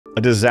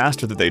a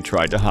disaster that they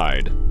tried to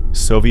hide.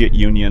 Soviet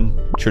Union,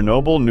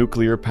 Chernobyl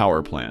nuclear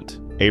power plant,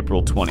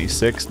 April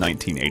 26,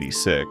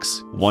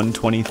 1986,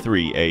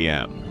 1:23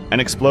 a.m. An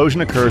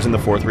explosion occurs in the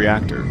fourth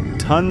reactor.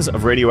 Tons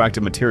of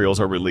radioactive materials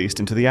are released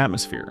into the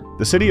atmosphere.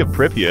 The city of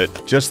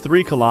Pripyat, just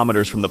 3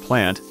 kilometers from the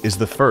plant, is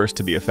the first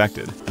to be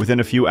affected. Within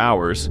a few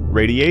hours,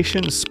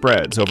 radiation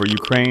spreads over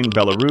Ukraine,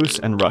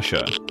 Belarus, and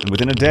Russia, and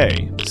within a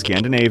day,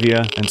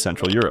 Scandinavia and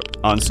Central Europe.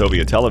 On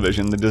Soviet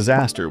television, the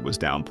disaster was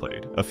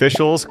downplayed.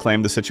 Officials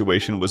claimed the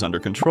situation was under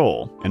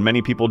control, and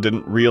many people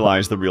didn't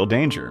realize the real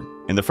danger.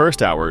 In the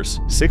first hours,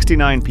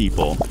 69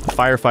 people,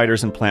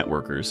 firefighters and plant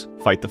workers,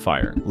 fight the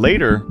fire.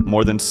 Later,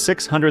 more than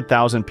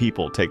 600,000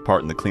 people take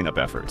part in the cleanup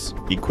efforts.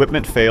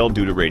 Equipment failed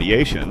due to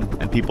radiation,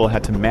 and people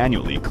had to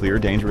manually clear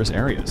dangerous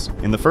areas.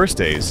 In the first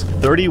days,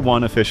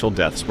 31 official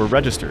deaths were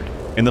registered.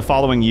 In the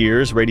following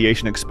years,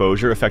 radiation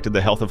exposure affected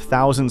the health of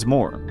thousands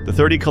more. The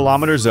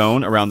 30-kilometer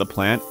zone around the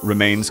plant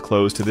remains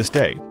closed to this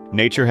day.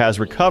 Nature has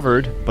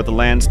recovered, but the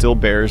land still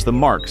bears the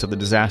marks of the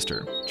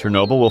disaster.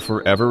 Chernobyl will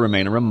forever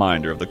remain a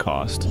reminder of the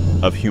cost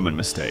of human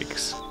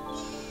mistakes.